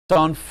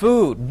on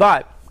food,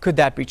 but could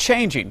that be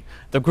changing?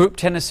 The group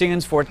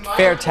Tennesseans for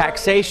Fair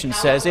Taxation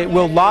says it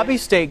will lobby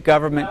state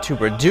government to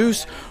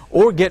reduce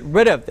or get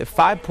rid of the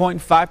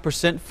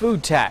 5.5%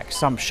 food tax.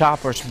 Some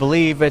shoppers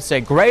believe it's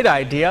a great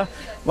idea,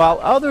 while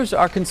others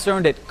are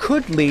concerned it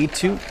could lead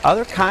to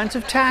other kinds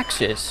of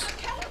taxes.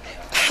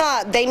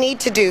 They need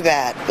to do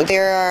that.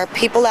 There are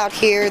people out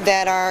here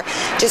that are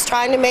just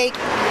trying to make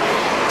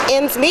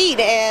ends meet,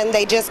 and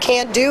they just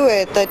can't do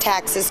it. The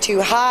tax is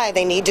too high.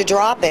 They need to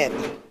drop it.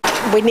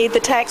 We need the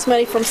tax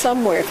money from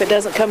somewhere. If it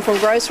doesn't come from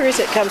groceries,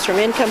 it comes from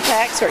income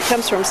tax, or it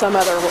comes from some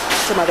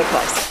other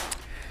place.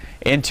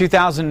 In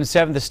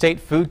 2007, the state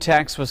food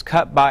tax was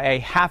cut by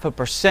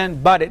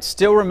 0.5%, but it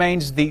still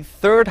remains the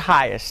third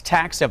highest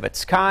tax of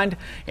its kind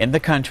in the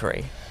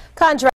country.